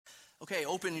Okay,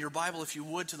 open your Bible, if you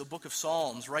would, to the book of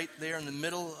Psalms, right there in the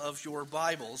middle of your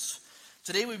Bibles.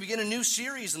 Today we begin a new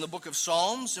series in the book of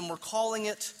Psalms, and we're calling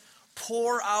it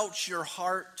Pour Out Your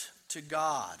Heart to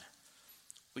God.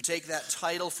 We take that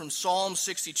title from Psalm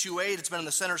 62:8. It's been on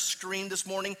the center screen this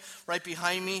morning, right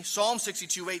behind me. Psalm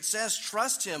 62:8 says,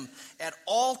 "Trust him at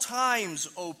all times,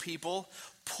 O people.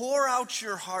 Pour out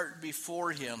your heart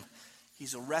before him.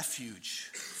 He's a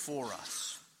refuge for us."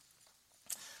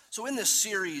 So in this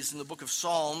series in the book of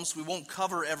Psalms, we won't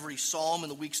cover every psalm in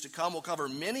the weeks to come. We'll cover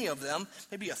many of them,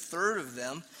 maybe a third of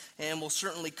them, and we'll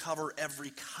certainly cover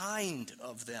every kind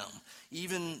of them,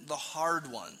 even the hard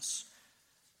ones.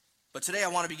 But today I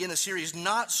want to begin the series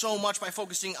not so much by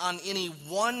focusing on any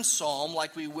one psalm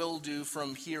like we will do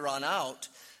from here on out,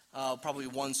 probably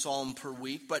one psalm per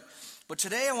week, but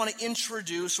today I want to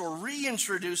introduce or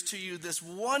reintroduce to you this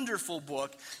wonderful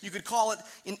book. You could call it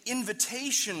an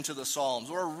invitation to the Psalms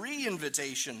or a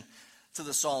re-invitation to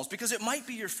the Psalms, because it might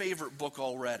be your favorite book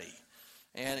already.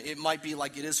 And it might be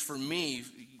like it is for me,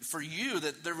 for you,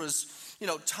 that there was,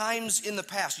 times in the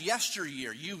past,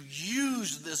 yesteryear, you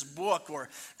used this book, or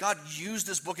God used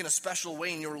this book in a special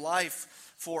way in your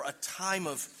life for a time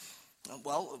of,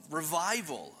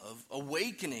 revival, of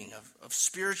awakening, of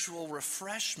spiritual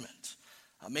refreshment.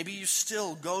 Maybe you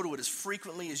still go to it as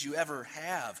frequently as you ever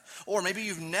have. Or maybe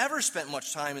you've never spent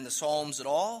much time in the Psalms at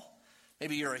all.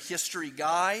 Maybe you're a history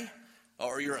guy,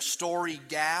 or you're a story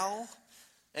gal.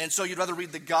 And so you'd rather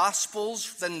read the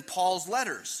Gospels than Paul's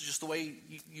letters, just the way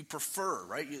you prefer,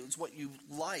 right? It's what you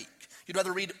like. You'd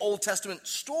rather read Old Testament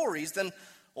stories than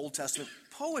Old Testament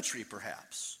poetry,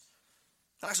 perhaps.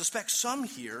 And I suspect some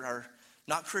here are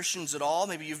not Christians at all.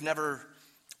 Maybe you've never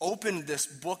opened this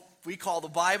book we call the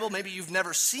Bible. Maybe you've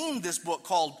never seen this book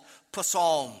called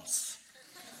Psalms.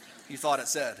 You thought it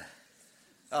said.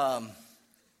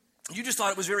 You just thought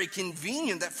it was very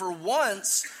convenient that for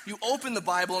once you opened the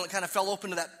Bible and it kind of fell open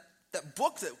to that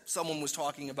book that someone was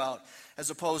talking about,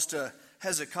 as opposed to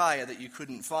Hezekiah that you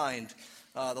couldn't find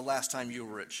the last time you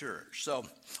were at church. So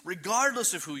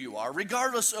regardless of who you are,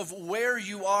 regardless of where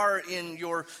you are in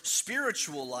your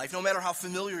spiritual life, no matter how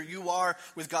familiar you are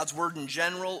with God's Word in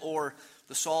general or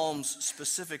the Psalms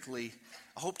specifically,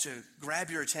 I hope to grab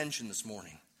your attention this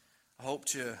morning. I hope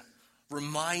to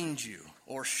remind you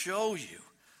or show you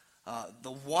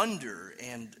the wonder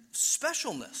and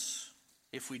specialness,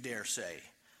 if we dare say,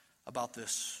 about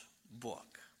this book.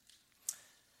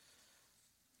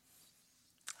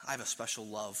 I have a special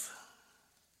love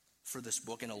for this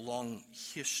book and a long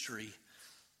history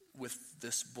with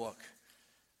this book.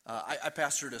 I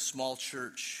pastored a small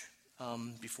church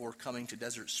before coming to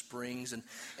Desert Springs, and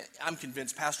I'm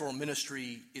convinced pastoral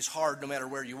ministry is hard no matter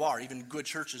where you are. Even good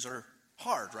churches are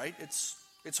hard, right?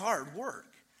 It's hard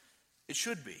work. It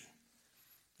should be.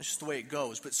 It's just the way it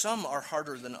goes. But some are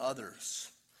harder than others.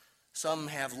 Some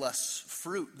have less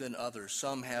fruit than others.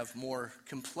 Some have more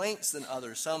complaints than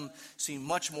others. Some seem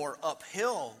much more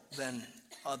uphill than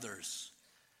others.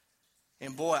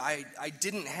 And boy, I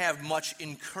didn't have much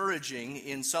encouraging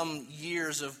in some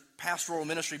years of pastoral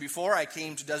ministry before I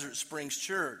came to Desert Springs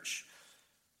Church.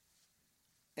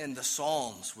 And the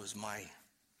Psalms was my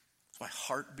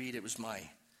heartbeat. It was my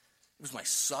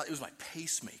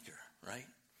pacemaker, right?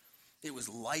 It was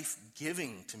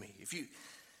life-giving to me. If you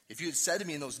had said to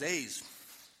me in those days,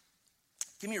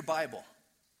 "Give me your Bible,"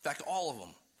 in fact, all of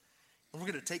them, and we're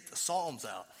going to take the Psalms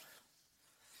out,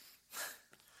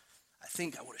 I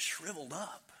think I would have shriveled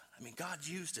up. I mean, God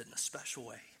used it in a special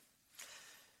way.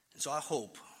 And so I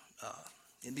hope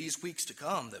in these weeks to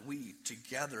come that we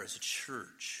together as a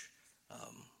church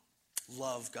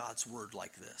love God's Word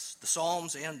like this, the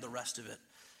Psalms and the rest of it.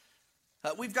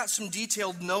 We've got some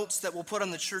detailed notes that we'll put on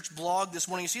the church blog this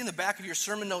morning. You see in the back of your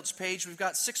sermon notes page, we've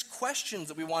got 6 questions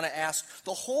that we want to ask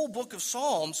the whole book of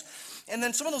Psalms. And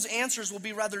then some of those answers will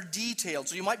be rather detailed.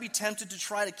 So you might be tempted to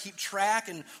try to keep track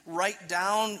and write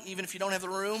down, even if you don't have the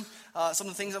room, some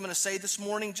of the things I'm going to say this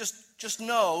morning. Just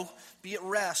know, be at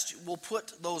rest. We'll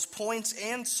put those points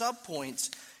and subpoints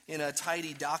in a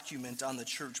tidy document on the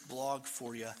church blog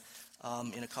for you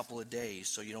in a couple of days.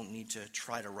 So you don't need to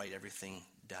try to write everything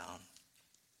down.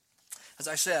 As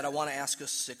I said, I want to ask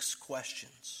us 6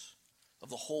 questions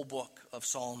of the whole book of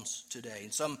Psalms today.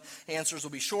 And some answers will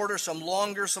be shorter, some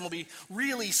longer, some will be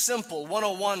really simple,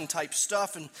 101 type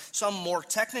stuff, and some more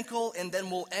technical, and then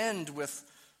we'll end with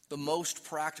the most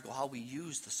practical, how we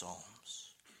use the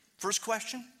Psalms. First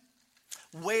question,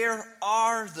 where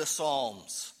are the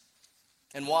Psalms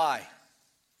and why?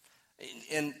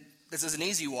 And this is an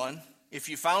easy one. If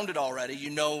you found it already, you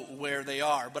know where they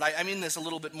are. But I mean this a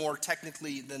little bit more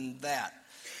technically than that.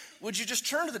 Would you just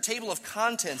turn to the table of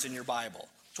contents in your Bible?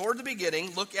 toward the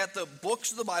beginning, look at the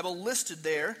books of the Bible listed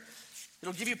there.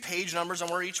 It'll give you page numbers on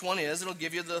where each one is. It'll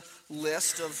give you the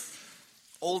list of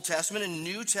Old Testament and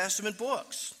New Testament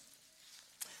books.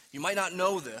 You might not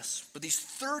know this, but these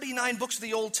 39 books of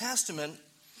the Old Testament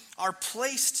are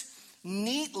placed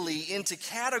neatly into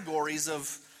categories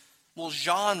of,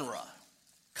 genre,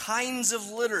 kinds of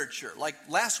literature. Like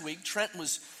last week, Trent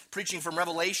was preaching from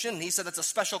Revelation, and he said that's a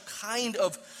special kind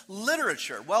of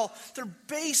literature. Well, they're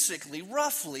basically,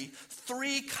 roughly,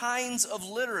 3 kinds of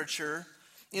literature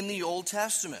in the Old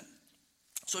Testament.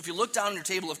 So if you look down in your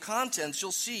table of contents,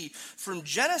 you'll see from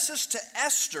Genesis to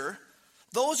Esther,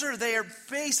 those are there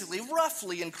basically,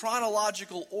 roughly in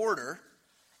chronological order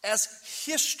as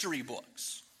history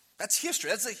books. That's history.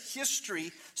 That's the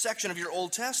history section of your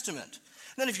Old Testament.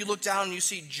 And then if you look down and you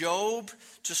see Job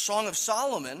to Song of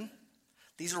Solomon,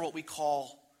 these are what we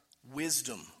call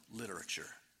wisdom literature.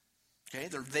 Okay,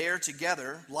 they're there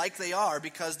together like they are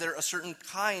because they're a certain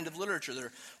kind of literature.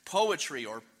 They're poetry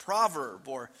or proverb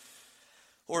or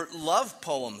love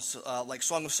poems like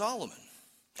Song of Solomon.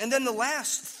 And then the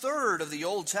last third of the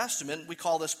Old Testament, we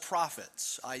call this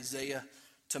prophets, Isaiah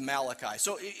to Malachi.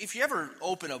 So if you ever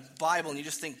open a Bible and you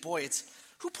just think, boy,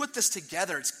 who put this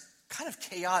together? It's kind of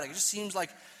chaotic. It just seems like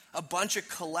a bunch of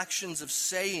collections of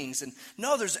sayings. And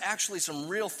no, there's actually some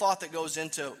real thought that goes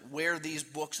into where these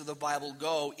books of the Bible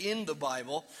go in the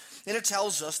Bible. And it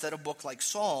tells us that a book like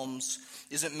Psalms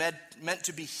isn't meant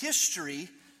to be history.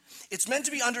 It's meant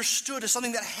to be understood as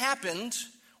something that happened,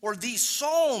 or these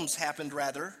Psalms happened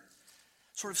rather,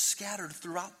 sort of scattered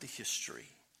throughout the history.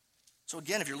 So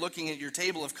again, if you're looking at your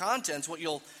table of contents, what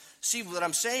you'll see what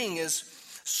I'm saying is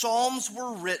Psalms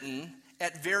were written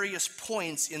at various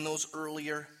points in those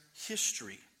earlier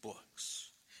history books.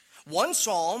 One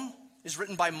psalm is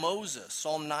written by Moses,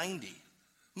 Psalm 90.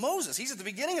 Moses, he's at the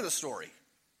beginning of the story,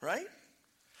 right?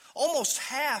 Almost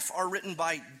half are written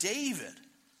by David,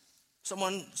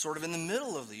 someone sort of in the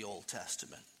middle of the Old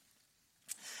Testament.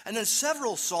 And then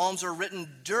several psalms are written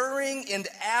during and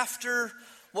after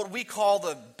what we call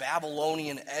the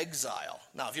Babylonian exile.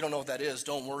 Now, if you don't know what that is,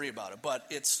 don't worry about it. But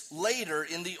it's later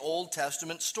in the Old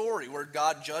Testament story where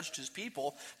God judged his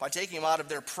people by taking them out of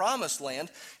their promised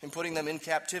land and putting them in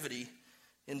captivity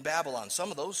in Babylon. Some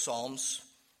of those psalms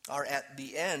are at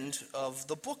the end of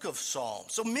the book of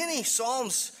Psalms. So many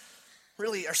psalms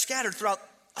really are scattered throughout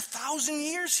 1,000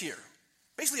 years here.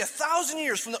 Basically 1,000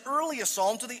 years from the earliest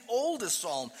psalm to the oldest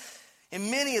psalm.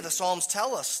 And many of the psalms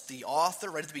tell us the author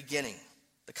right at the beginning,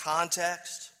 the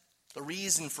context, the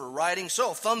reason for writing.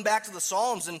 So thumb back to the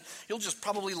Psalms and you'll just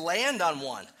probably land on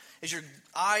one. As your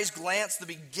eyes glance at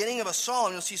the beginning of a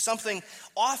psalm, you'll see something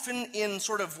often in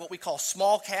sort of what we call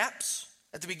small caps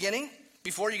at the beginning,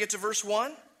 before you get to verse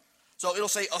 1. So it'll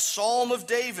say a psalm of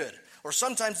David, or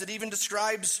sometimes it even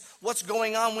describes what's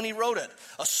going on when he wrote it.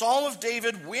 A psalm of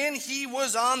David when he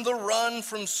was on the run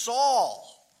from Saul,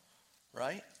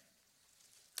 right?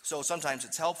 So sometimes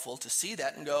it's helpful to see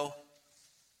that and go,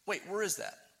 wait, where is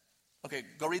that? Okay,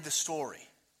 go read the story.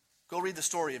 Go read the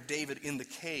story of David in the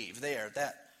cave there,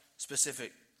 that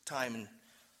specific time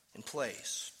and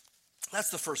place.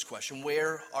 That's the first question.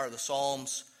 Where are the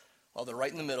Psalms? Well, they're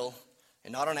right in the middle,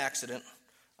 and not on accident.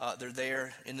 They're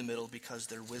there in the middle because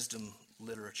they're wisdom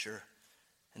literature,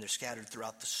 and they're scattered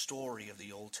throughout the story of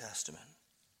the Old Testament.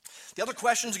 The other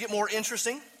questions get more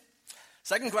interesting.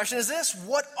 Second question is this: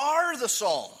 what are the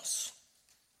Psalms?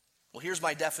 Well, here's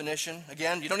my definition.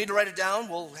 Again, you don't need to write it down.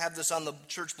 We'll have this on the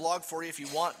church blog for you if you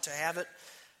want to have it.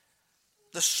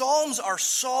 The Psalms are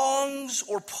songs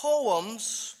or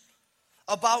poems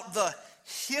about the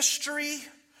history,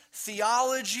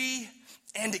 theology,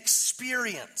 and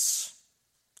experience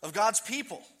of God's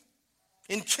people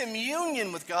in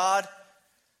communion with God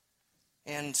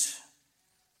and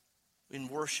in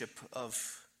worship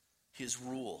of his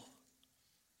rule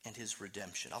and his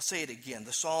redemption. I'll say it again.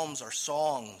 The Psalms are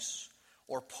songs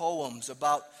or poems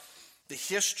about the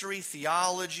history,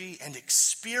 theology, and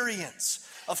experience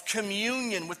of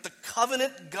communion with the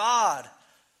covenant God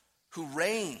who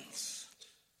reigns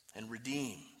and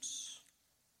redeems.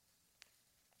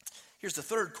 Here's the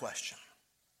third question.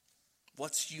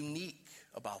 What's unique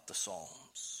about the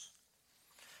Psalms?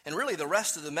 And really the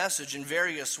rest of the message in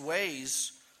various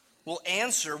ways will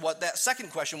answer what that second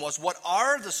question was. What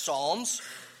are the Psalms?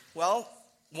 Well,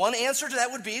 one answer to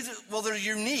that would be, well, they're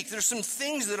unique. There's some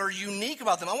things that are unique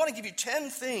about them. I want to give you 10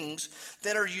 things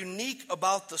that are unique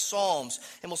about the Psalms.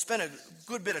 And we'll spend a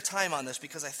good bit of time on this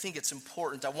because I think it's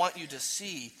important. I want you to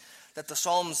see that the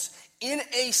Psalms, in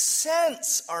a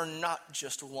sense, are not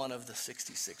just one of the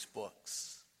 66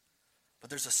 books. But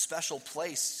there's a special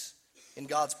place in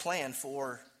God's plan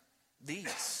for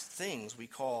these things we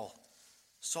call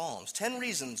psalms. 10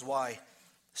 reasons why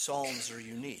psalms are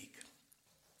unique.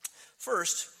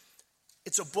 First,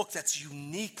 it's a book that's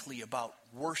uniquely about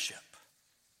worship.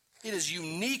 It is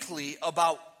uniquely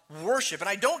about worship. And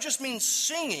I don't just mean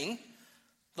singing,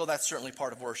 though that's certainly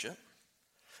part of worship.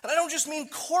 And I don't just mean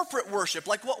corporate worship,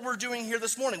 like what we're doing here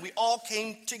this morning. We all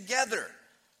came together,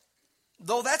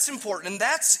 though that's important, and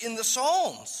that's in the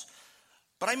Psalms.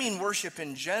 But I mean worship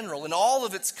in general, in all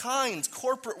of its kinds,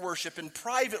 corporate worship and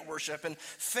private worship and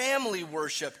family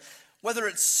worship, whether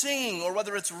it's singing or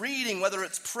whether it's reading, whether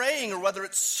it's praying or whether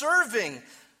it's serving.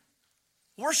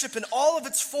 Worship in all of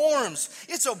its forms.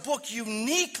 It's a book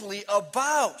uniquely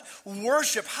about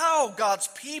worship, how God's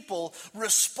people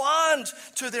respond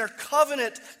to their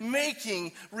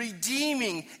covenant-making,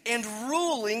 redeeming, and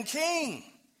ruling King.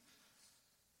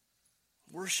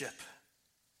 Worship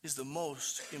is the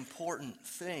most important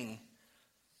thing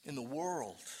in the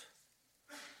world.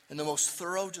 And the most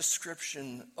thorough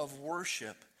description of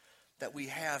worship that we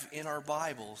have in our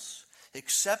Bibles,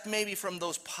 except maybe from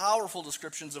those powerful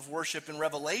descriptions of worship in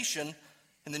Revelation,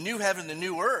 in the new heaven and the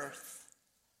new earth,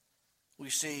 we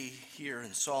see here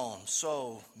in Psalms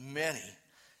so many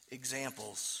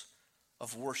examples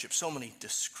of worship, so many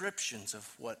descriptions of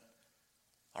what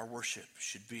our worship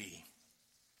should be.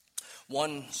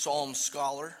 One Psalm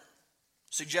scholar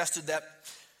suggested that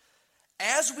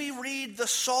as we read the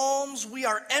Psalms, we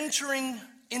are entering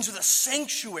into the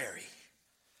sanctuary,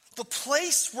 the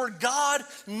place where God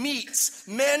meets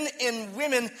men and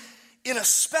women in a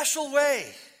special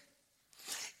way.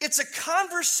 It's a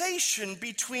conversation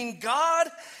between God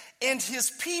and his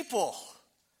people,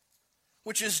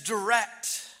 which is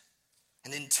direct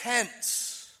and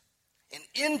intense and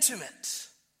intimate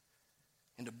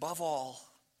and above all,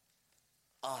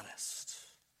 honest.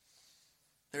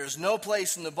 There is no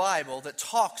place in the Bible that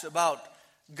talks about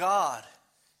God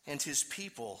and his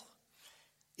people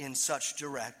in such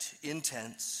direct,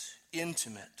 intense,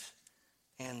 intimate,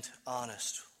 and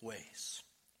honest ways.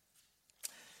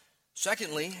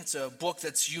 Secondly, it's a book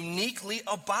that's uniquely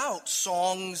about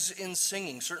songs and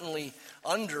singing. Certainly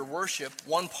under worship,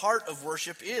 one part of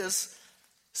worship is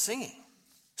singing.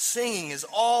 Singing is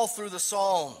all through the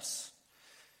Psalms.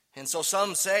 And so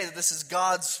some say that this is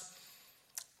God's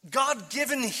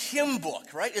God-given hymn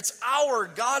book, right? It's our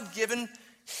God-given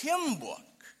hymn book.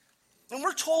 And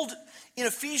we're told in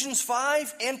Ephesians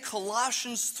 5 and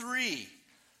Colossians 3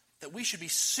 that we should be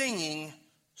singing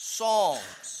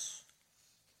psalms.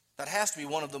 That has to be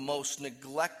one of the most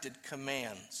neglected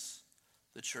commands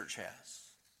the church has.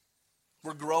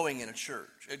 We're growing as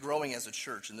a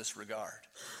church in this regard.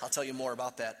 I'll tell you more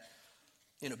about that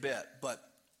in a bit, but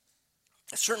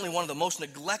it's certainly one of the most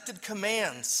neglected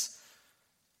commands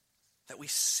that we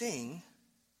sing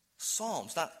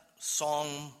psalms, not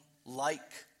song-like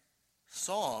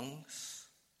songs,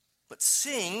 but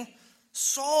sing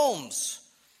psalms.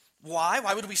 Why?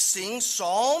 Why would we sing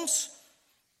psalms?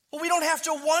 Well, we don't have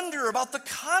to wonder about the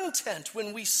content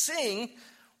when we sing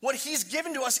what he's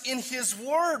given to us in his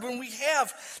word, when we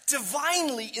have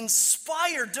divinely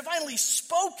inspired, divinely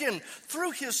spoken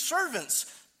through his servants,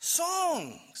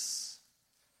 songs.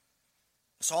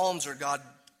 Psalms are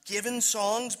God-given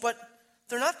songs, but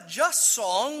they're not just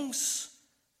songs.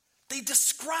 They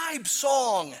describe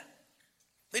song.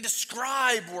 They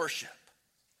describe worship.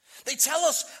 They tell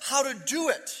us how to do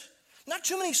it. Not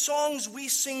too many songs we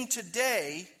sing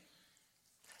today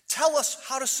tell us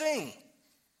how to sing.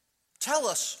 Tell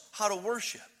us how to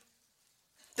worship.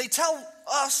 They tell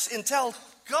us and tell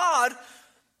God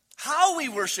how we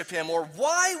worship him or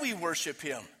why we worship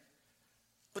him.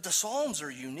 But the Psalms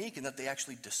are unique in that they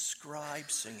actually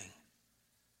describe singing.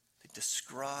 They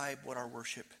describe what our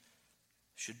worship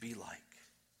should be like.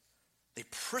 They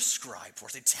prescribe for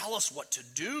us. They tell us what to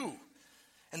do.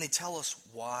 And they tell us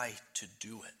why to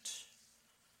do it.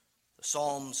 The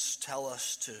Psalms tell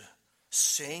us to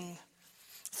sing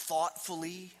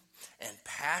thoughtfully and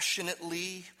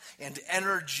passionately and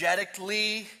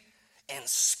energetically and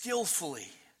skillfully.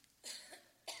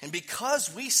 And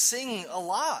because we sing a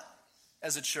lot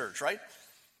as a church, right?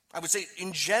 I would say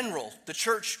in general, the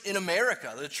church in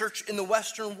America, the church in the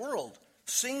Western world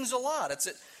sings a lot.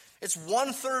 It's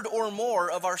 1/3 or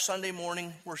more of our Sunday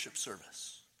morning worship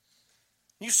service.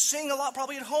 You sing a lot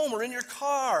probably at home or in your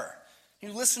car.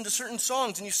 You listen to certain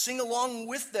songs and you sing along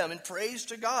with them in praise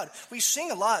to God. We sing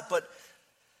a lot, but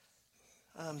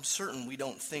I'm certain we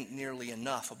don't think nearly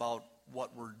enough about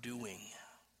what we're doing,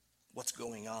 what's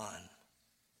going on.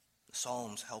 The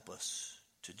Psalms help us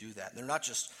to do that. They're not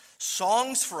just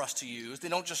songs for us to use. They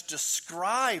don't just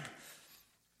describe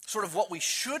sort of what we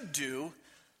should do,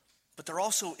 but but they're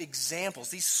also examples.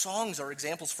 These songs are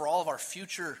examples for all of our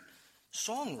future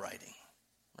songwriting,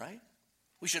 right?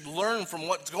 We should learn from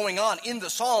what's going on in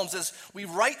the Psalms as we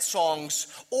write songs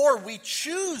or we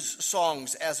choose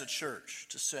songs as a church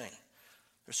to sing.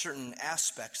 There's certain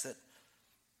aspects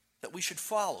that we should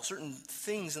follow, certain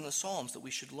things in the Psalms that we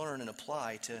should learn and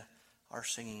apply to our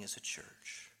singing as a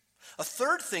church. A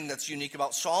third thing that's unique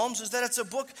about Psalms is that it's a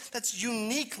book that's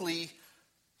uniquely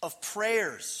of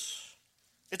prayers.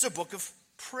 It's a book of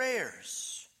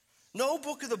prayers. No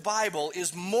book of the Bible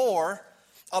is more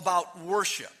about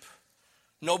worship.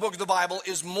 No book of the Bible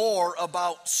is more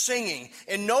about singing.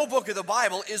 And no book of the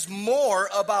Bible is more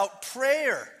about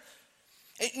prayer.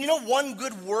 And you know one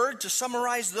good word to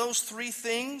summarize those three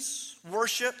things?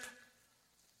 Worship,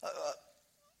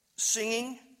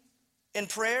 singing, and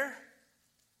prayer?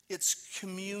 It's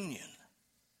communion.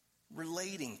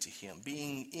 Relating to Him,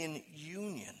 being in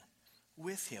union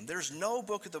with Him. There's no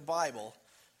book of the Bible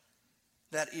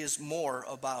that is more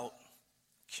about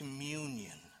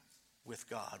communion with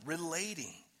God,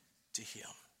 relating to Him.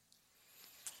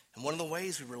 And one of the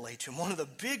ways we relate to Him, one of the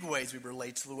big ways we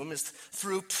relate to Him is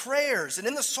through prayers. And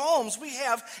in the Psalms, we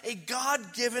have a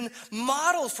God-given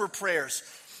model for prayers.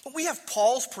 We have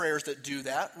Paul's prayers that do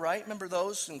that, right? Remember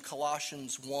those in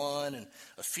Colossians 1 and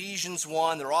Ephesians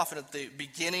 1. They're often at the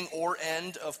beginning or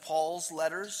end of Paul's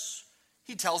letters.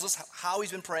 He tells us how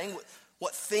he's been praying,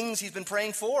 what things he's been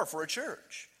praying for a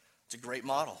church. It's a great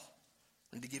model.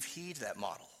 We need to give heed to that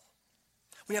model.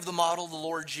 We have the model of the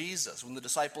Lord Jesus when the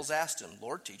disciples asked Him,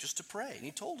 Lord, teach us to pray. And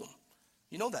He told them,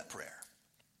 you know that prayer.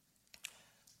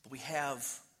 But we have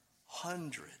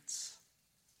hundreds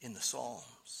in the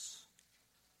Psalms.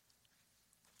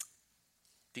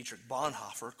 Dietrich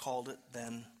Bonhoeffer called it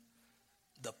then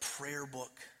the prayer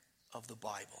book of the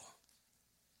Bible.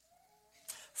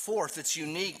 Fourth, it's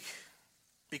unique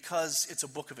because it's a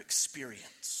book of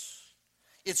experience.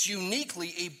 It's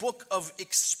uniquely a book of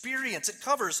experience. It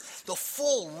covers the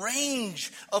full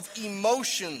range of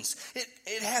emotions.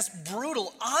 It has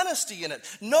brutal honesty in it.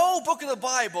 No book of the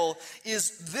Bible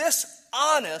is this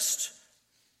honest,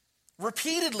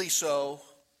 repeatedly so,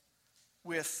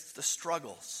 with the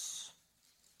struggles.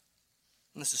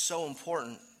 And this is so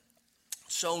important,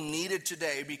 so needed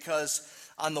today because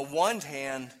on the one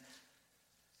hand,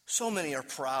 so many are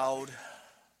proud.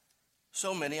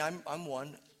 So many, I'm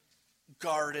one,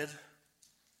 guarded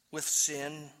with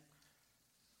sin.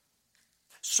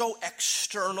 So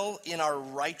external in our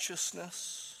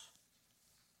righteousness.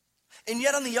 And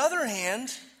yet on the other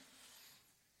hand,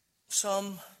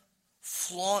 some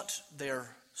flaunt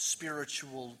their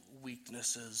spiritual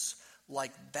weaknesses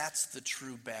like that's the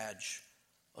true badge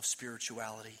of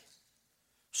spirituality.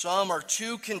 Some are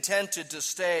too contented to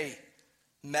stay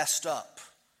messed up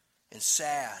and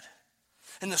sad.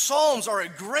 And the Psalms are a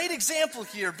great example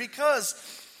here because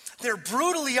they're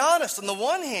brutally honest on the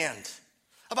one hand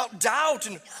about doubt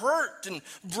and hurt and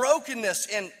brokenness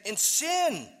and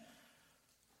sin.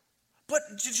 But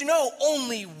did you know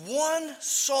only one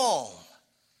psalm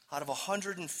out of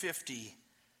 150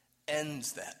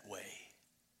 ends that way?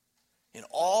 In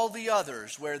all the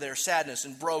others where there's sadness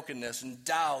and brokenness and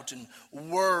doubt and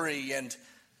worry and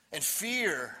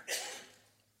fear,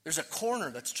 there's a corner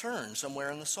that's turned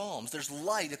somewhere in the Psalms. There's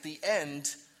light at the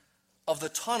end of the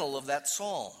tunnel of that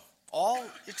psalm. All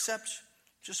except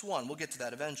just one. We'll get to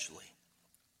that eventually.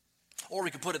 Or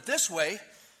we could put it this way.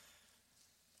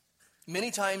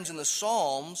 Many times in the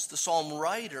Psalms, the psalm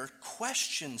writer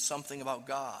questions something about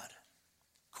God.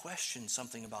 Questions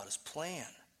something about His plan.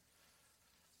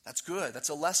 That's good. That's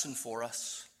a lesson for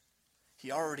us.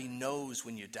 He already knows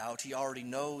when you doubt. He already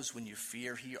knows when you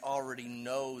fear. He already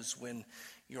knows when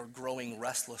you're growing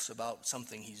restless about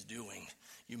something He's doing.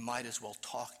 You might as well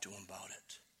talk to Him about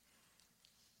it.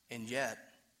 And yet,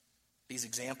 these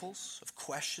examples of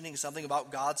questioning something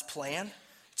about God's plan,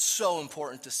 it's so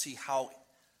important to see how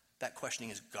that questioning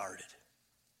is guarded.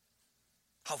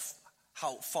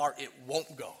 How far it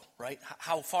won't go, right?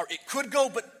 How far it could go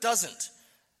but doesn't.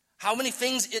 How many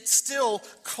things it still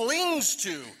clings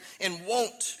to and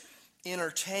won't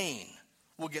entertain.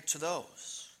 We'll get to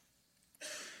those.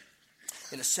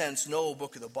 In a sense, no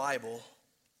book of the Bible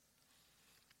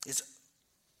is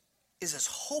as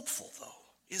hopeful,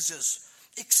 though, is as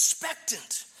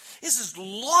expectant, is as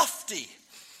lofty.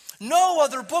 No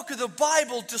other book of the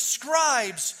Bible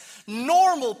describes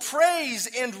normal praise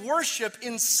and worship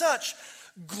in such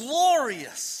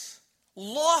glorious,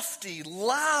 lofty,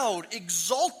 loud,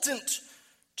 exultant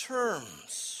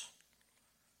terms.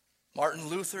 Martin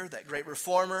Luther, that great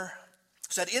reformer,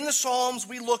 said, in the Psalms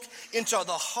we look into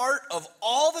the heart of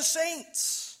all the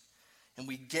saints, and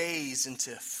we gaze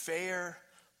into fair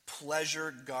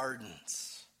pleasure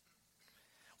gardens.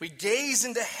 We gaze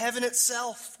into heaven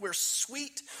itself, where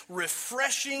sweet,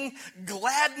 refreshing,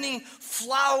 gladdening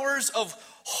flowers of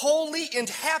holy and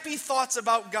happy thoughts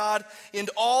about God and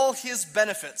all his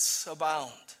benefits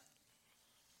abound.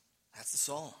 That's the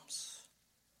Psalms.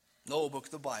 No book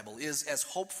of the Bible is as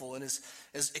hopeful and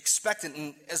as expectant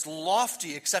and as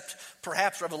lofty, except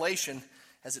perhaps Revelation,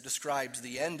 as it describes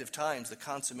the end of times, the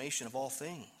consummation of all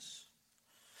things.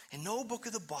 And no book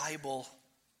of the Bible,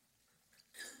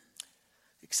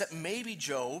 except maybe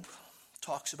Job,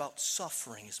 talks about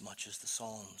suffering as much as the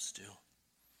Psalms do.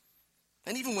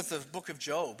 And even with the book of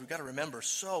Job, we've got to remember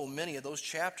so many of those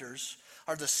chapters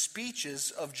are the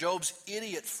speeches of Job's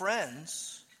idiot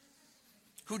friends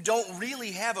who don't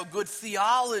really have a good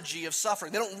theology of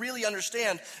suffering. They don't really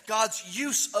understand God's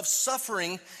use of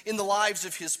suffering in the lives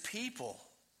of his people.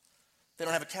 They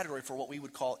don't have a category for what we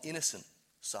would call innocent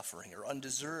suffering or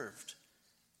undeserved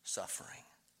suffering.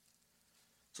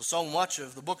 So much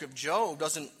of the book of Job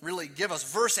doesn't really give us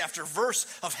verse after verse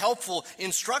of helpful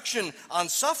instruction on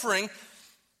suffering.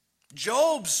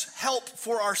 Job's help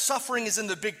for our suffering is in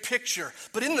the big picture.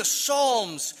 But in the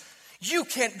Psalms, you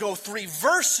can't go 3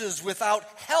 verses without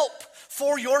help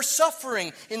for your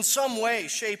suffering in some way,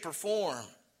 shape, or form.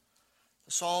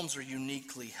 The Psalms are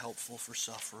uniquely helpful for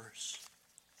sufferers.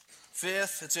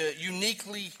 Fifth, it's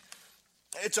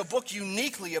a book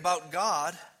uniquely about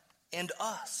God and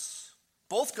us.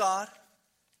 Both God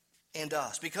and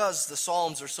us. Because the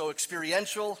Psalms are so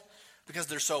experiential, because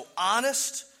they're so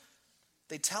honest,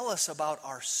 they tell us about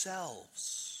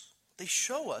ourselves. They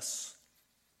show us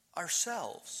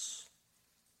ourselves.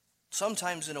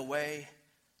 Sometimes in a way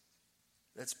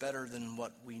that's better than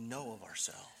what we know of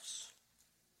ourselves.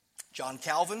 John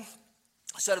Calvin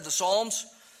said of the Psalms,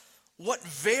 "What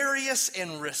various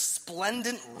and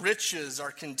resplendent riches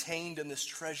are contained in this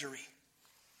treasury.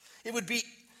 It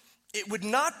would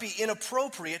not be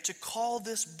inappropriate to call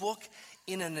this book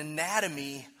an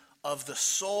anatomy of the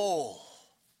soul.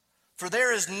 For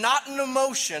there is not an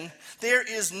emotion, there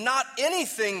is not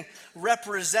anything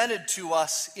represented to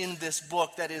us in this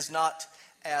book that is not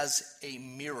as a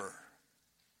mirror."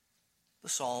 The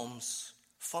Psalms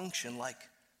function like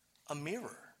a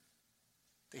mirror.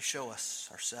 They show us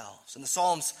ourselves. And the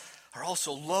Psalms are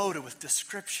also loaded with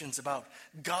descriptions about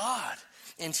God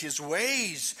and his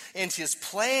ways and his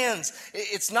plans.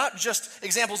 It's not just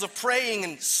examples of praying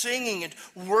and singing and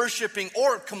worshiping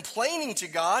or complaining to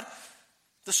God.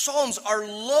 The Psalms are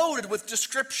loaded with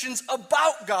descriptions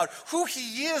about God, who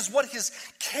he is, what his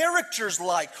character's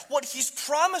like, what he's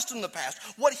promised in the past,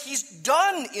 what he's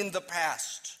done in the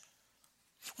past.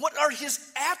 What are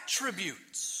his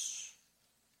attributes?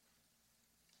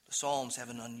 The Psalms have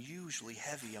an unusually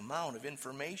heavy amount of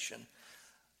information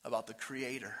about the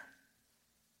Creator.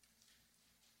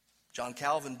 John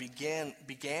Calvin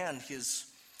began his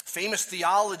famous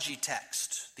theology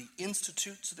text, The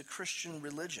Institutes of the Christian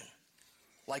Religion,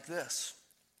 like this: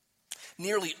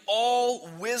 "Nearly all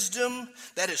wisdom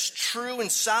that is true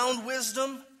and sound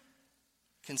wisdom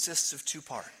consists of 2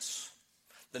 parts: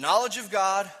 the knowledge of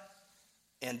God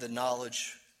and the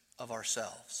knowledge of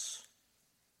ourselves."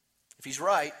 If he's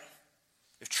right,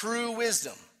 if true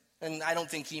wisdom, and I don't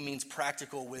think he means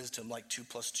practical wisdom like 2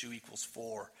 + 2 =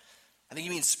 4. I think he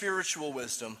means spiritual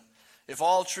wisdom. If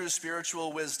all true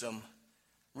spiritual wisdom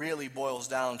really boils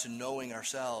down to knowing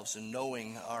ourselves and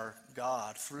knowing our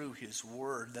God through his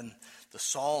word, then the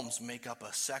Psalms make up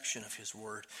a section of his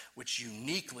word which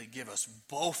uniquely give us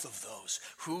both of those,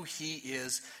 who he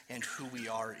is and who we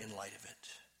are in light of it.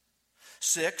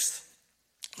 Sixth,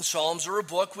 the Psalms are a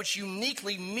book which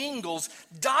uniquely mingles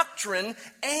doctrine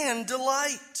and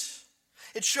delight.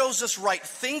 It shows us right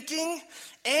thinking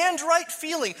and right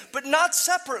feeling, but not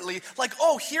separately, like,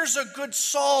 oh, here's a good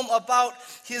psalm about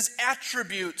his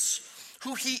attributes,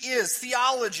 who he is,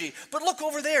 theology. But look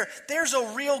over there. There's a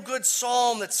real good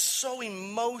psalm that's so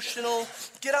emotional.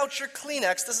 Get out your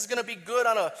Kleenex. This is going to be good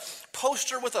on a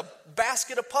poster with a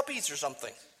basket of puppies or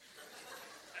something.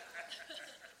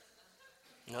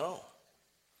 No.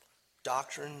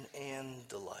 Doctrine and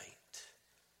delight.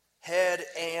 Head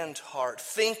and heart.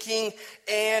 Thinking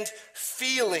and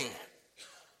feeling.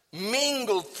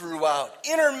 Mingled throughout.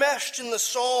 Intermeshed in the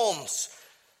Psalms.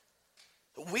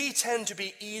 We tend to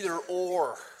be either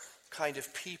or kind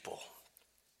of people.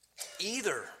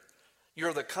 Either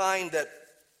you're the kind that,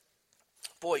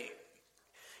 boy,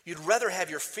 you'd rather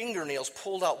have your fingernails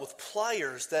pulled out with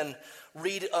pliers than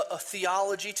read a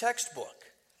theology textbook.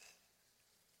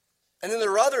 And then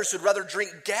there are others who'd rather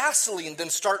drink gasoline than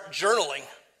start journaling.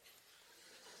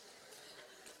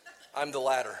 I'm the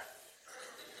latter.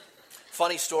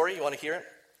 Funny story, you want to hear it?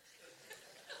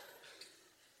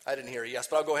 I didn't hear a yes,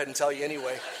 but I'll go ahead and tell you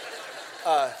anyway.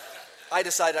 I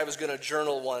decided I was going to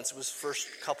journal once. It was the first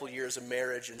couple years of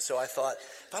marriage, and so I thought,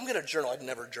 if I'm going to journal, I'd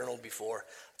never journaled before.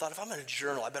 I thought, if I'm going to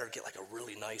journal, I better get like a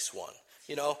really nice one.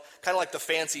 You know, kind of like the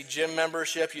fancy gym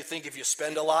membership. You think if you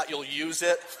spend a lot, you'll use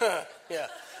it. Yeah.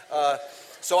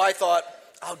 So I thought,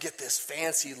 I'll get this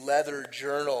fancy leather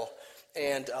journal,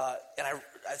 and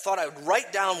I thought I would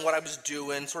write down what I was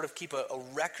doing, sort of keep a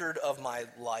record of my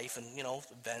life and, you know,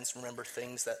 events, remember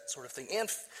things, that sort of thing, and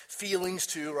feelings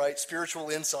too, right? Spiritual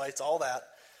insights, all that.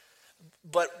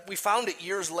 But we found it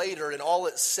years later, and all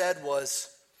it said was,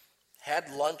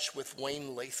 had lunch with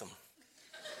Wayne Latham.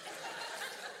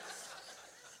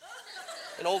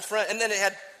 An old friend. And then it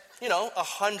had,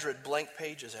 100 blank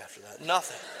pages after that.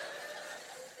 Nothing.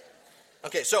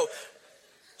 Okay, so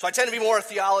I tend to be more a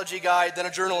theology guy than a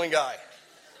journaling guy.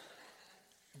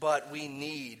 But we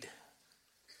need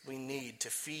to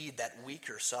feed that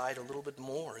weaker side a little bit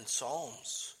more in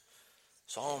Psalms.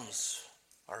 Psalms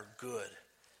are good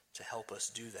to help us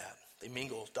do that. They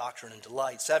mingle doctrine and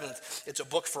delight. Seventh, it's a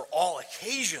book for all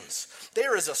occasions.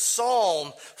 There is a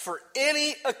psalm for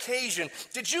any occasion.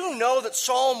 Did you know that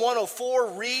Psalm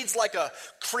 104 reads like a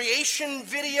creation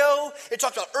video? It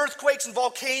talks about earthquakes and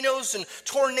volcanoes and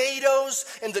tornadoes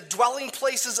and the dwelling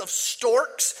places of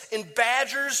storks and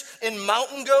badgers and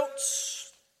mountain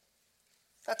goats.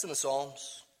 That's in the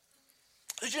Psalms.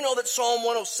 Did you know that Psalm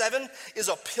 107 is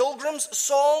a pilgrim's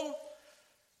psalm?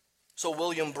 So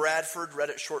William Bradford read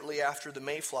it shortly after the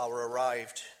Mayflower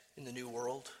arrived in the New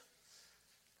World.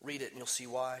 Read it and you'll see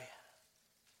why.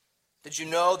 Did you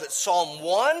know that Psalm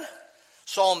 1,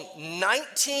 Psalm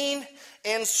 19,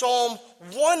 and Psalm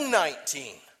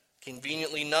 119,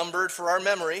 conveniently numbered for our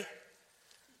memory,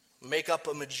 make up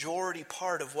a majority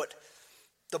part of what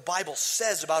the Bible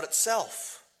says about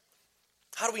itself?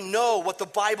 How do we know what the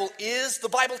Bible is? The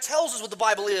Bible tells us what the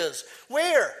Bible is.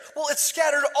 Where? Well, it's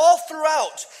scattered all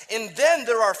throughout. And then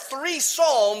there are 3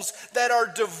 Psalms that are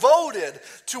devoted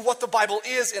to what the Bible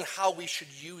is and how we should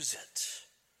use it.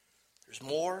 There's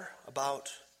more about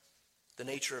the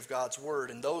nature of God's Word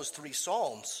in those 3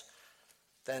 Psalms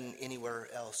than anywhere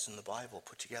else in the Bible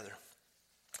put together.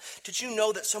 Did you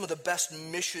know that some of the best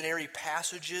missionary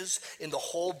passages in the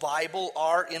whole Bible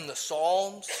are in the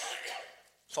Psalms?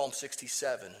 Psalm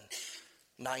 67,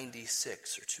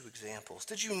 96 are 2 examples.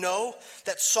 Did you know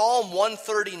that Psalm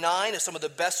 139 is some of the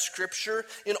best scripture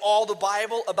in all the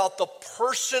Bible about the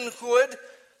personhood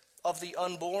of the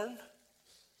unborn?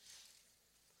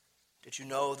 Did you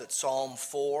know that Psalm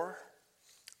 4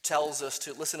 tells us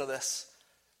to, listen to this,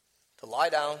 to lie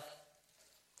down,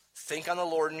 think on the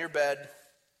Lord in your bed,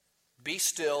 be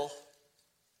still,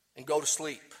 and go to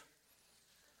sleep,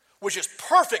 which is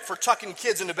perfect for tucking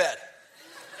kids into bed.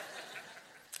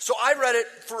 So I read it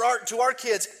to our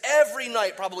kids every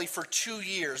night, probably for 2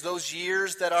 years. Those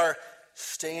years that are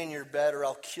stay in your bed or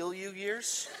I'll kill you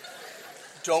years.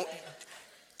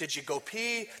 Did you go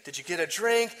pee? Did you get a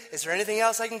drink? Is there anything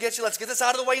else I can get you? Let's get this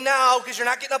out of the way now because you're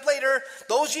not getting up later.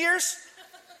 Those years.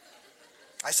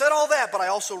 I said all that, but I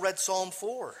also read Psalm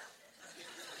 4.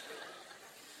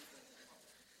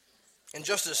 And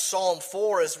just as Psalm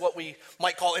 4 is what we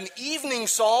might call an evening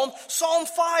psalm, Psalm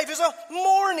 5 is a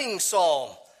morning psalm.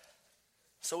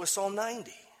 So is Psalm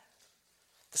 90.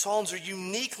 The Psalms are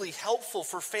uniquely helpful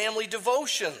for family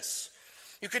devotions.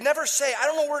 You could never say, I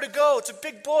don't know where to go. It's a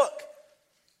big book.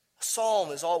 A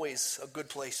psalm is always a good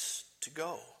place to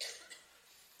go.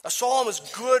 A psalm is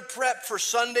good prep for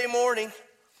Sunday morning.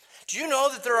 Do you know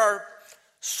that there are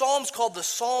psalms called the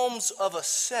Psalms of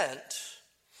Ascent?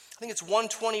 I think it's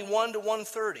 121 to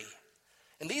 130.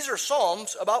 And these are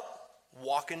psalms about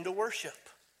walking to worship.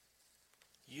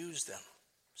 Use them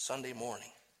Sunday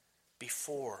morning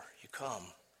before you come.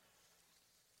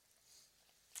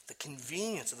 The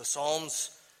convenience of the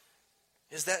Psalms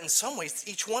is that in some ways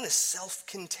each one is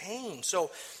self-contained.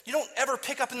 So you don't ever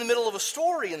pick up in the middle of a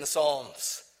story in the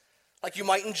Psalms like you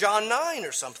might in John 9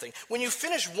 or something. When you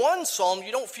finish one psalm,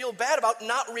 you don't feel bad about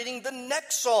not reading the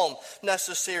next psalm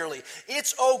necessarily.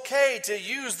 It's okay to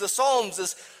use the Psalms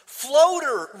as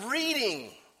floater reading,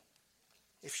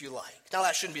 if you like. Now,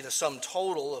 that shouldn't be the sum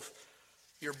total of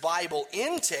your Bible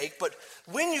intake, but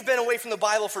when you've been away from the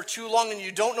Bible for too long and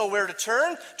you don't know where to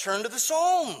turn to the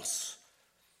Psalms.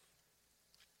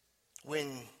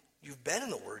 When you've been in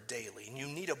the Word daily and you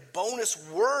need a bonus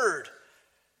word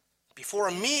before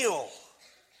a meal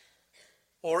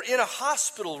or in a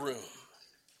hospital room,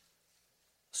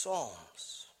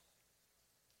 Psalms.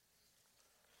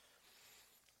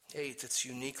 8, it's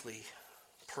uniquely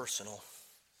personal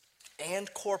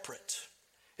and corporate.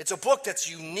 It's a book that's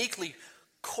uniquely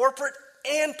corporate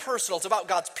and personal. It's about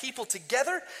God's people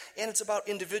together, and it's about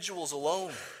individuals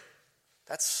alone.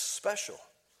 That's special.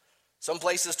 Some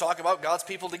places talk about God's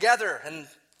people together, and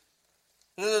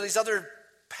then there are these other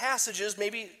passages,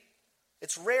 maybe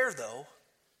it's rare though,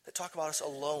 that talk about us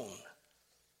alone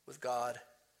with God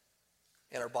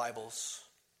and our Bibles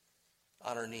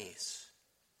on our knees.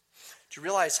 Do you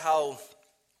realize how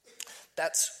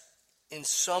that's in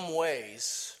some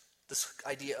ways, this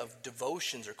idea of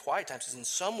devotions or quiet times is in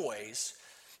some ways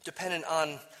dependent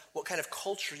on what kind of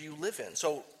culture you live in.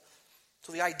 So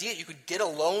the idea you could get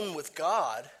alone with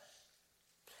God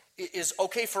is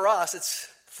okay for us, it's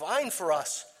fine for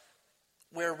us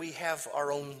where we have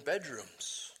our own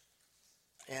bedrooms.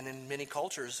 And in many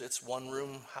cultures, it's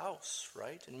one-room house,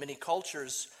 right? In many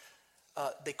cultures,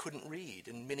 they couldn't read.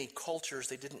 In many cultures,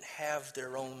 they didn't have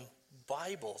their own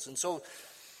Bibles. And so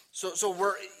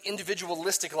we're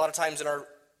individualistic a lot of times in our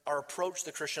approach to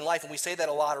the Christian life, and we say that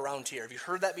a lot around here. Have you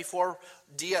heard that before?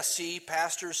 DSC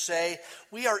pastors say,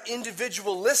 we are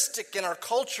individualistic in our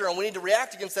culture, and we need to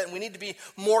react against that, and we need to be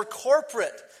more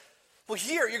corporate. Well,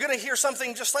 here, you're going to hear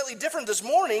something just slightly different this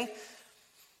morning,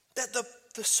 that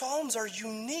the Psalms are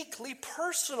uniquely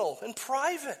personal and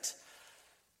private.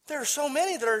 There are so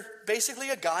many that are basically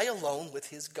a guy alone with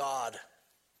his God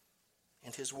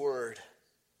and his word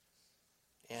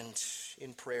and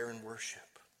in prayer and worship.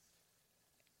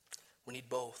 We need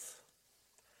both.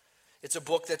 It's a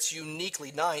book that's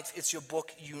uniquely, ninth, it's a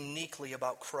book uniquely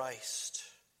about Christ.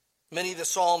 Many of the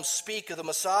Psalms speak of the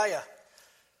Messiah.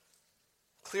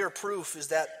 Clear proof is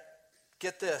that,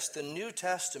 get this, the New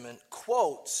Testament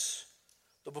quotes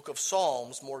the book of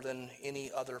Psalms more than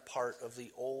any other part of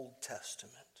the Old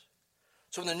Testament.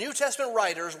 So when the New Testament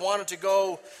writers wanted to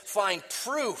go find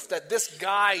proof that this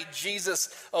guy, Jesus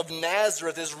of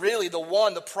Nazareth, is really the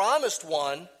one, the promised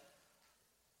one,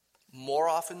 more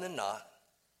often than not,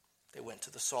 they went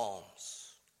to the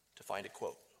Psalms to find a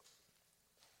quote.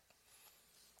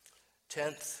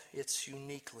 10th, it's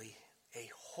uniquely a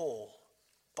whole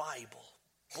Bible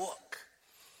book.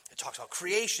 It talks about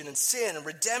creation and sin and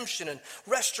redemption and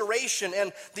restoration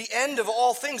and the end of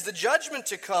all things, the judgment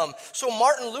to come. So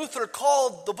Martin Luther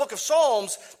called the book of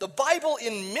Psalms the Bible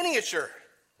in miniature.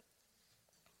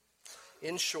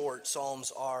 In short,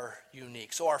 Psalms are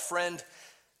unique. So our friend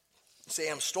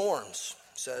Sam Storms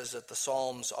says that the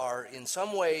Psalms are in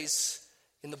some ways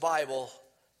in the Bible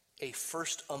a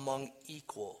first among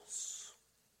equals.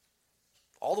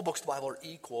 All the books of the Bible are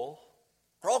equal.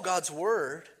 They're all God's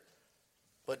word.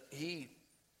 But he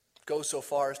goes so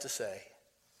far as to say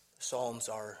the Psalms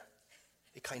are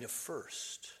a kind of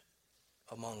first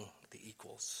among the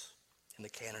equals in the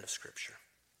canon of Scripture.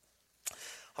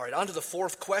 All right, on to the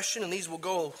fourth question, and these will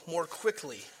go more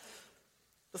quickly.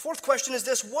 The fourth question is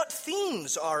this: what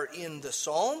themes are in the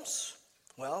Psalms?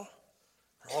 Well,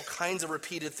 there are all kinds of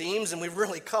repeated themes, and we've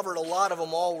really covered a lot of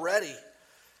them already.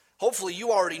 Hopefully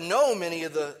you already know many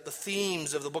of the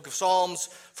themes of the book of Psalms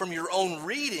from your own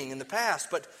reading in the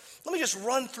past, but let me just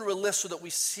run through a list so that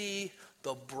we see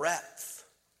the breadth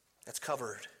that's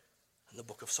covered in the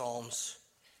book of Psalms.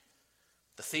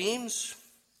 The themes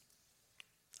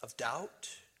of doubt,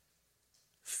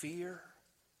 fear,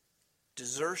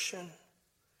 desertion,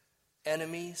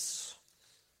 enemies,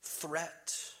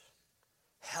 threat,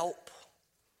 help,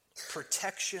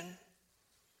 protection,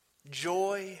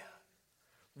 joy,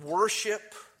 worship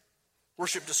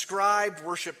described,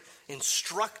 worship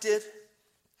instructed,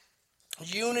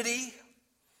 unity,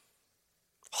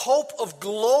 hope of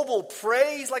global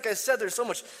praise. Like I said, there's so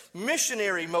much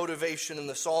missionary motivation in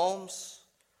the Psalms.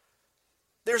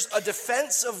 There's a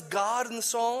defense of God in the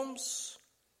Psalms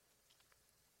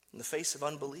in the face of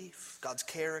unbelief, God's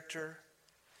character,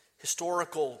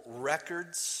 historical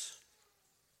records,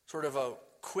 sort of a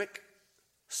quick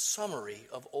summary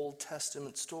of Old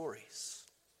Testament stories.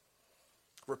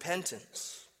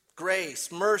 Repentance,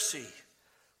 grace, mercy,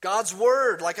 God's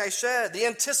word, like I said, the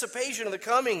anticipation of the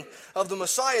coming of the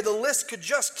Messiah. The list could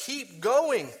just keep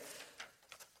going.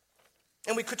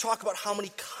 And we could talk about how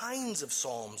many kinds of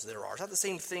psalms there are. It's not the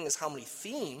same thing as how many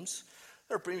themes.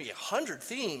 There are maybe 100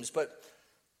 themes, but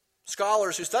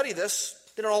scholars who study this,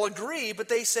 they don't all agree, but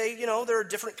they say, there are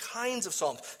different kinds of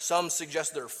psalms. Some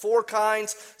suggest there are 4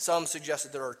 kinds. Some suggest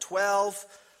that there are 12.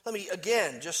 Let me,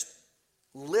 again, just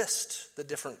list the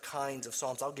different kinds of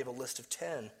psalms. I'll give a list of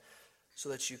 10 so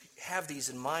that you have these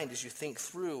in mind as you think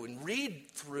through and read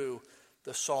through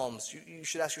the psalms. You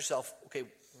should ask yourself, okay,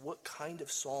 what kind of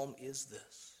psalm is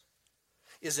this?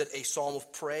 Is it a psalm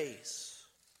of praise,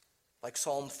 like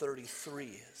Psalm 33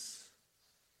 is?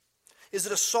 Is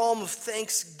it a psalm of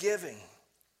thanksgiving,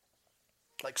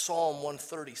 like Psalm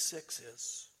 136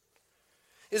 is?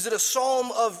 Is it a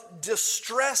psalm of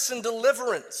distress and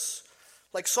deliverance,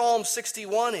 like Psalm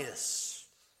 61 is?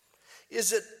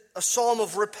 Is it a psalm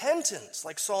of repentance,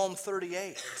 like Psalm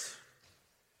 38?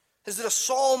 Is it a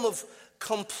psalm of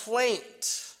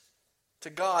complaint to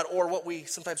God, or what we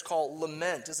sometimes call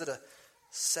lament? Is it a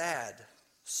sad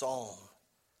psalm,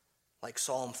 like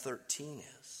Psalm 13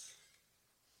 is?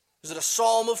 Is it a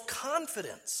psalm of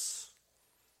confidence,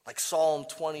 like Psalm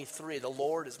 23, the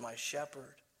Lord is my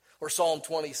shepherd? Or Psalm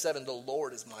 27, the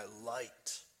Lord is my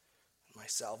light, my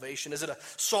salvation? Is it a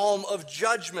psalm of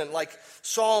judgment, like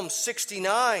Psalm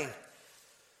 69?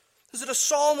 Is it a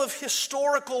psalm of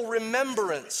historical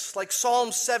remembrance, like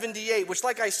Psalm 78, which,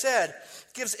 like I said,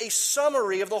 gives a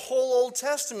summary of the whole Old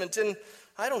Testament in,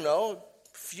 I don't know,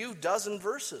 a few dozen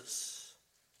verses?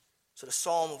 Is it a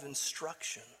psalm of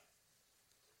instruction,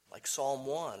 like Psalm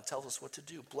 1? It tells us what to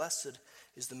do. Blessed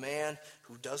is the man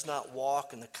who does not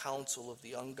walk in the counsel of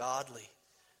the ungodly,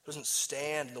 doesn't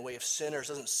stand in the way of sinners,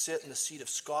 doesn't sit in the seat of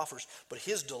scoffers, but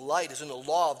his delight is in the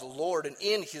law of the Lord, and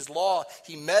in his law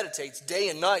he meditates day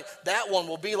and night. That one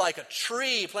will be like a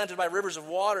tree planted by rivers of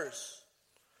waters.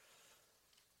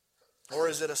 Or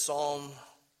is it a psalm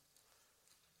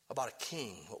about a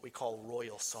king, what we call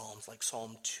royal psalms, like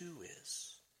Psalm 2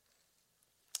 is?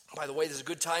 By the way, this is a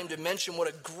good time to mention what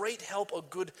a great help a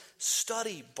good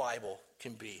study Bible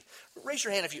can be. Raise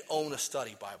your hand if you own a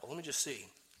study Bible. Let me just see.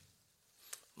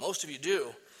 Most of you do.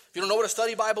 If you don't know what a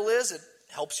study Bible is, it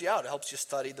helps you out. It helps you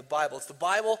study the Bible. It's the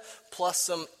Bible plus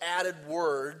some added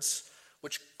words,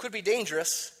 which could be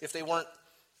dangerous if they weren't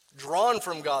drawn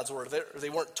from God's Word, or they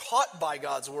weren't taught by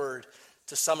God's Word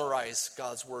to summarize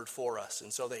God's Word for us.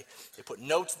 And so they put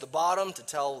notes at the bottom to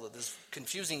tell what this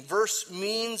confusing verse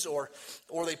means, or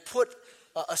they put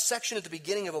a section at the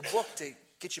beginning of a book to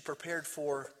get you prepared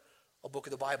for a book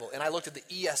of the Bible. And I looked at the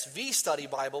ESV Study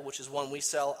Bible, which is one we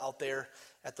sell out there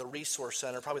at the Resource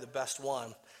Center, probably the best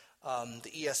one. The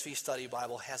ESV Study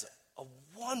Bible has a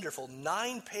wonderful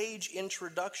 9-page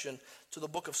introduction to the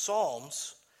book of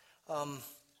Psalms,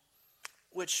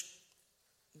 which,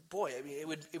 boy, I mean,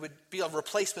 it would be a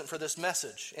replacement for this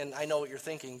message. And I know what you're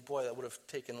thinking. Boy, that would have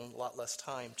taken a lot less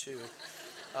time, too.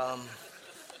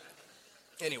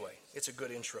 Anyway, it's a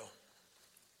good intro.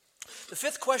 The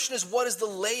fifth question is, what is the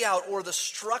layout or the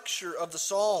structure of the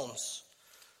Psalms?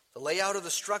 The layout of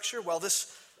the structure? Well,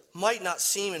 this might not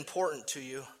seem important to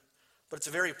you, but it's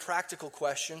a very practical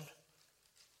question.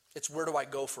 It's, where do I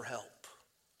go for help?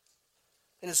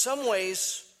 And in some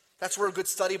ways, that's where a good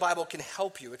study Bible can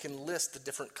help you. It can list the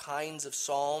different kinds of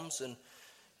Psalms. And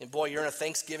boy, you're in a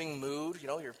Thanksgiving mood. You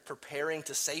know, you're preparing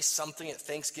to say something at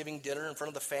Thanksgiving dinner in front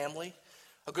of the family.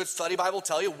 A good study Bible will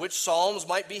tell you which Psalms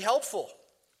might be helpful.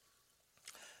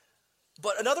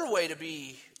 But another way to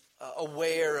be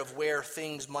aware of where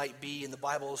things might be in the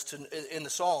Bible, in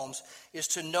the Psalms, is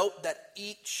to note that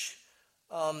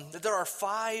that there are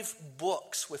 5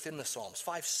 books within the Psalms,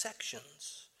 5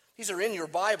 sections. These are in your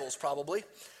Bibles probably.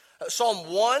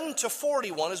 Psalm 1 to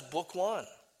 41 is book 1.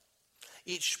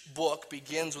 Each book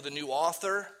begins with a new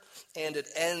author, and it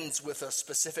ends with a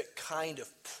specific kind of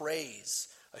praise,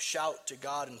 a shout to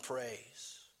God in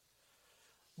praise.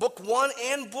 Book 1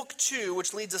 and Book 2,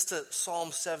 which leads us to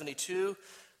Psalm 72,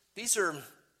 these are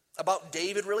about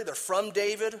David, really. They're from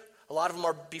David. A lot of them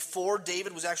are before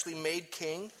David was actually made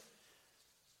king. And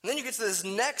then you get to this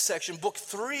next section, Book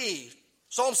 3,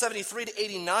 Psalm 73 to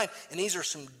 89, and these are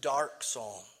some dark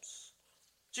psalms.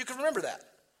 So you can remember that.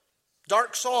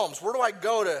 Dark psalms. Where do I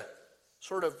go to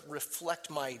sort of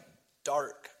reflect my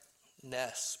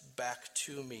darkness back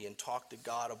to me and talk to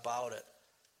God about it?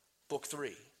 Book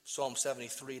 3. Psalm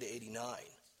 73 to 89.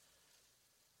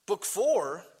 Book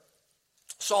 4,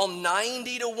 Psalm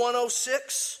 90 to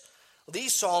 106.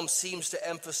 These psalms seem to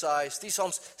emphasize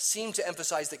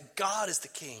that God is the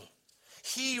king.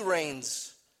 He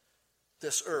reigns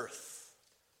this earth,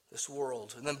 this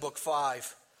world. And then book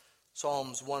 5,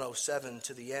 Psalms 107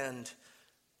 to the end.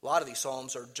 A lot of these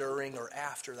psalms are during or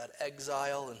after that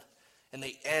exile, and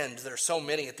they end. There are so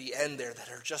many at the end there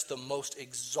that are just the most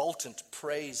exultant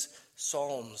praise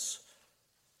psalms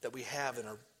that we have in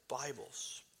our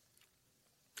Bibles.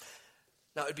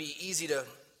 Now, it'd be easy to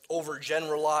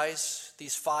overgeneralize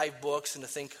these 5 books and to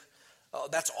think, oh,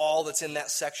 that's all that's in that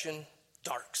section,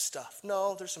 dark stuff.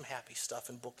 No, there's some happy stuff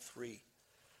in book 3.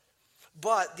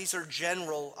 But these are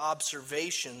general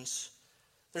observations.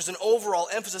 There's an overall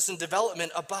emphasis and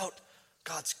development about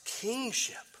God's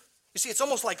kingship. You see, it's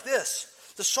almost like this.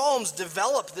 The Psalms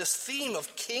develop this theme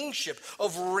of kingship,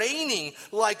 of reigning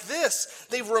like this.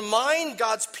 They remind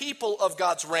God's people of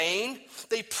God's reign.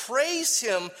 They praise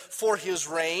him for his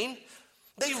reign.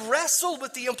 They wrestled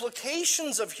with the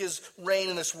implications of his reign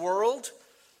in this world,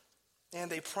 and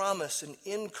they promise an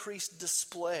increased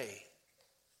display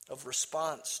of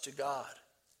response to God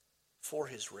for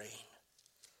his reign.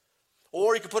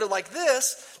 Or you could put it like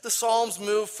this: the Psalms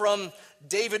move from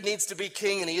David needs to be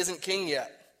king and he isn't king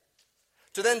yet,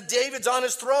 to then David's on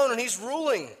his throne and he's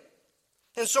ruling.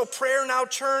 And so prayer now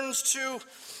turns to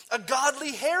a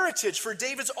godly heritage for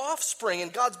David's offspring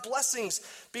and God's blessings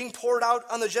being poured out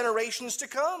on the generations to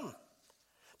come.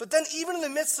 But then even in the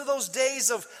midst of those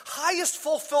days of highest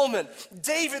fulfillment,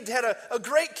 David had a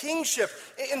great kingship,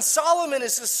 and Solomon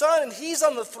is his son, and he's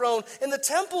on the throne, and the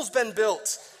temple's been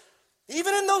built.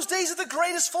 Even in those days of the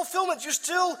greatest fulfillment, you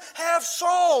still have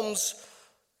psalms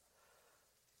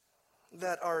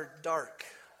that are dark,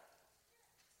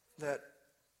 that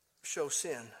show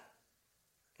sin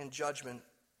and judgment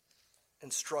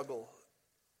and struggle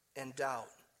and doubt.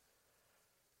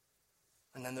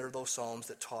 And then there are those psalms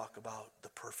that talk about the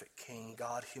perfect king,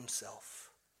 God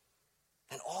himself.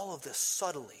 And all of this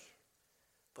subtly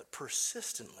but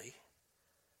persistently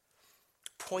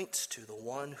points to the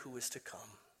one who is to come.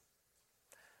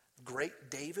 Great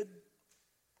David,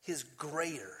 his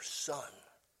greater son,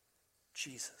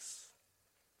 Jesus.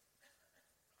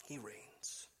 He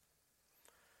reigns.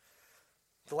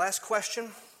 The last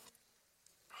question: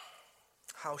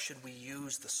 how should we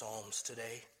use the Psalms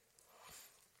today?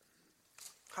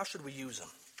 How should we use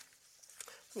them?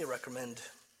 Let me recommend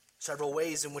several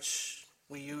ways in which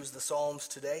we use the Psalms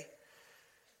today.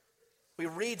 We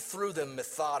read through them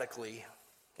methodically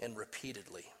and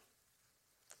repeatedly.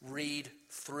 Read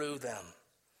through them.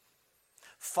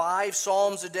 5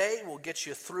 Psalms a day will get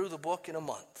you through the book in a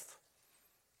month.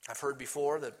 I've heard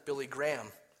before that Billy Graham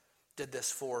did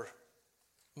this for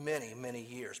many, many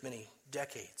years, many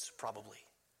decades probably.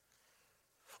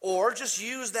 Or just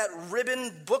use that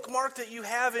ribbon bookmark that you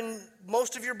have in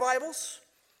most of your Bibles.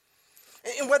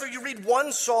 And whether you read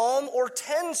 1 psalm or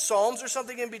 10 psalms or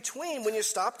something in between, when you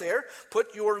stop there,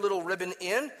 put your little ribbon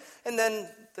in, and then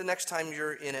the next time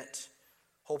you're in it,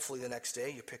 hopefully the next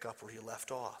day, you pick up where you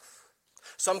left off.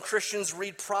 Some Christians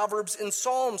read Proverbs and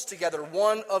Psalms together,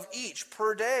 1 of each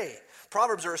per day.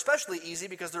 Proverbs are especially easy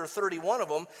because there are 31 of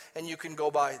them, and you can go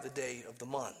by the day of the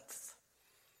month.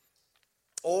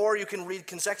 Or you can read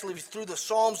consecutively through the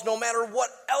Psalms no matter what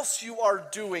else you are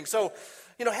doing. So,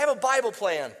 have a Bible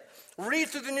plan. Read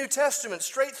through the New Testament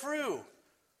straight through.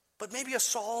 But maybe a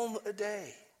psalm a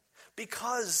day.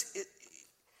 Because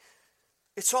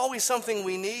it's always something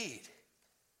we need.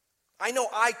 I know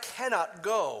I cannot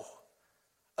go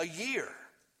a year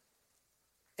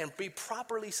and be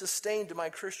properly sustained in my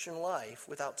Christian life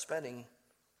without spending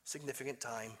significant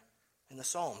time in the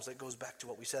Psalms. That goes back to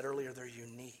what we said earlier. They're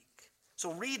unique.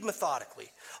 So read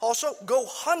methodically. Also, go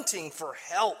hunting for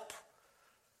help.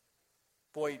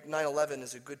 Boy, 9/11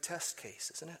 is a good test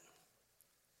case, isn't it?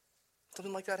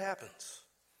 Something like that happens.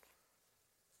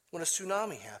 When a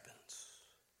tsunami happens.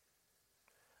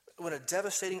 When a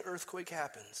devastating earthquake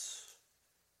happens,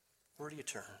 where do you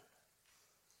turn?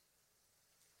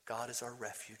 God is our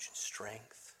refuge and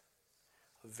strength,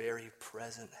 a very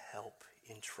present help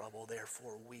in trouble.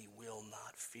 Therefore, we will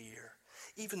not fear.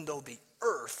 Even though the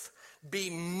earth be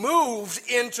moved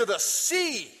into the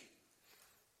sea,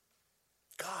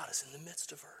 God is in the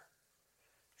midst of her.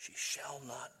 She shall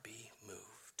not be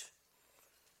moved.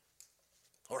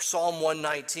 Or Psalm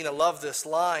 119, I love this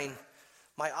line.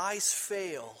 My eyes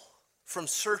fail from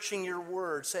searching your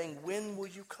word, saying, when will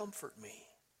you comfort me?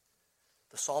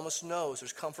 The psalmist knows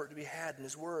there's comfort to be had in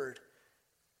his word.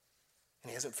 And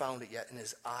he hasn't found it yet, and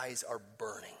his eyes are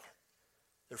burning.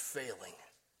 They're failing.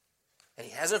 And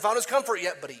he hasn't found his comfort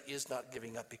yet, but he is not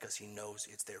giving up because he knows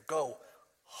it's there. Go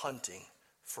hunting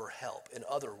for help. In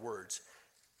other words,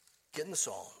 get in the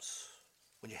Psalms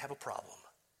when you have a problem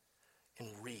and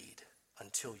read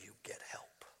until you get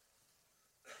help.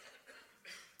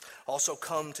 Also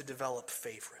come to develop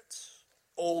favorites,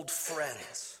 old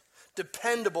friends,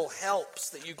 dependable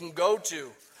helps that you can go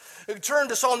to. Turn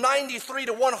to Psalm 93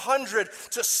 to 100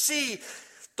 to see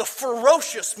the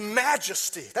ferocious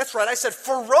majesty. That's right, I said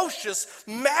ferocious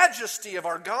majesty of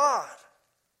our God.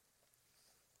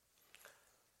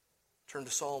 Turn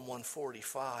to Psalm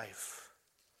 145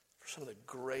 for some of the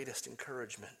greatest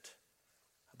encouragement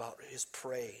about his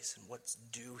praise and what's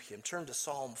due him. Turn to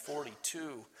Psalm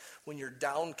 42 when you're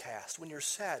downcast, when you're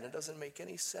sad and it doesn't make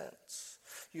any sense.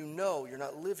 You know you're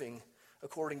not living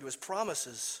according to his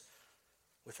promises.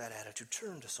 With that attitude,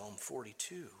 turn to Psalm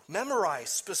 42. Memorize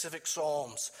specific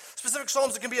psalms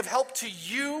that can be of help to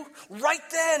you right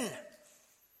then.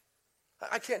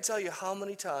 I can't tell you how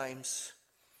many times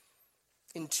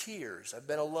in tears I've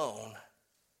been alone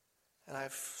And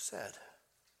I've said,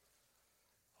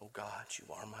 "O God,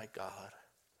 you are my God.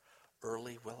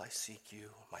 Early will I seek you.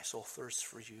 My soul thirsts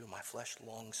for you. My flesh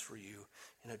longs for you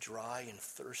in a dry and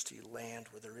thirsty land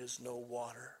where there is no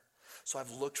water. So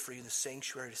I've looked for you in the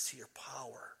sanctuary to see your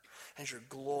power and your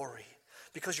glory.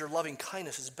 Because your loving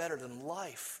kindness is better than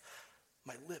life,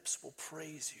 my lips will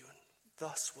praise you, and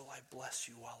thus will I bless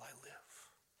you while I live."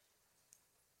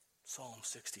 Psalm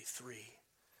 63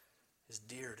 is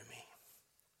dear to me.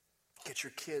 Get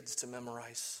your kids to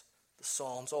memorize the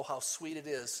Psalms. Oh, how sweet it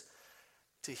is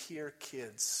to hear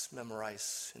kids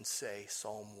memorize and say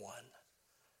Psalm 1.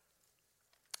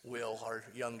 Will, our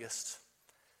youngest,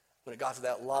 when it got to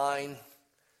that line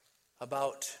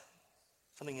about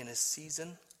something in his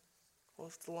season, what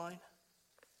was the line?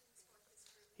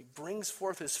 He brings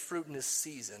forth his fruit in his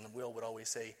season. Will would always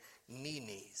say,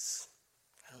 "Nee-nees."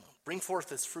 I don't know. Bring forth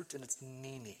his fruit in its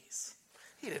nee-nees.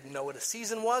 He didn't know what a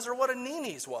season was or what a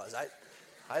nee-nees was.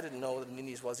 I didn't know what a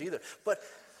nee-nees was either. But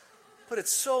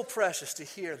it's so precious to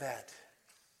hear that,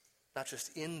 not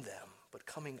just in them, but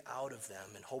coming out of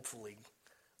them and hopefully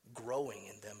growing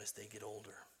in them as they get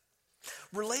older.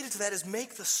 Related to that is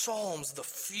make the Psalms the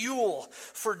fuel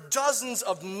for dozens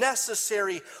of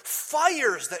necessary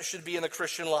fires that should be in the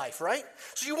Christian life, right?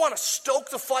 So you want to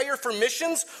stoke the fire for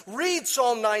missions? Read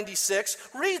Psalm 96,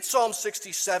 read Psalm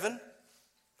 67.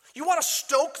 You want to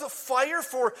stoke the fire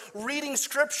for reading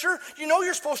Scripture? You know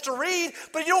you're supposed to read,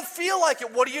 but you don't feel like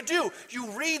it. What do?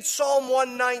 You read Psalm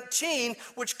 119,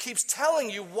 which keeps telling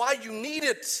you why you need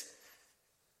it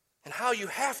and how you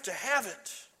have to have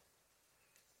it.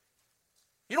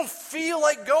 You don't feel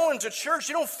like going to church.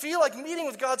 You don't feel like meeting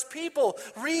with God's people.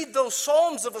 Read those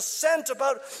Psalms of ascent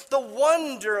about the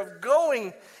wonder of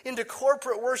going into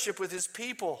corporate worship with His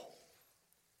people.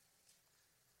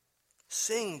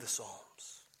 Sing the Psalms.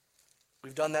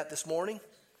 We've done that this morning.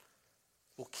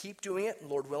 We'll keep doing it, and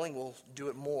Lord willing, we'll do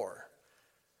it more.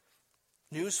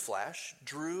 Newsflash,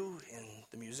 Drew and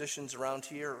the musicians around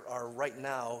here are right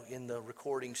now in the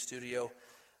recording studio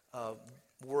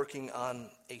working on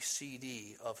a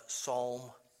CD of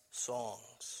psalm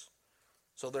songs.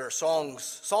 So there are psalm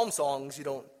songs you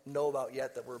don't know about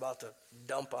yet that we're about to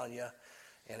dump on you.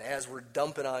 And as we're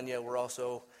dumping on you, we're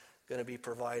also going to be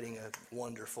providing a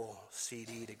wonderful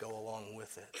CD to go along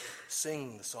with it.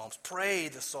 Sing the Psalms. Pray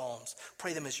the Psalms.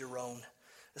 Pray them as your own,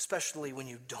 especially when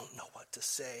you don't know what to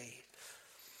say.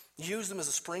 Use them as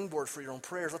a springboard for your own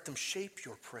prayers. Let them shape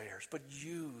your prayers, but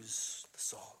use the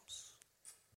Psalms.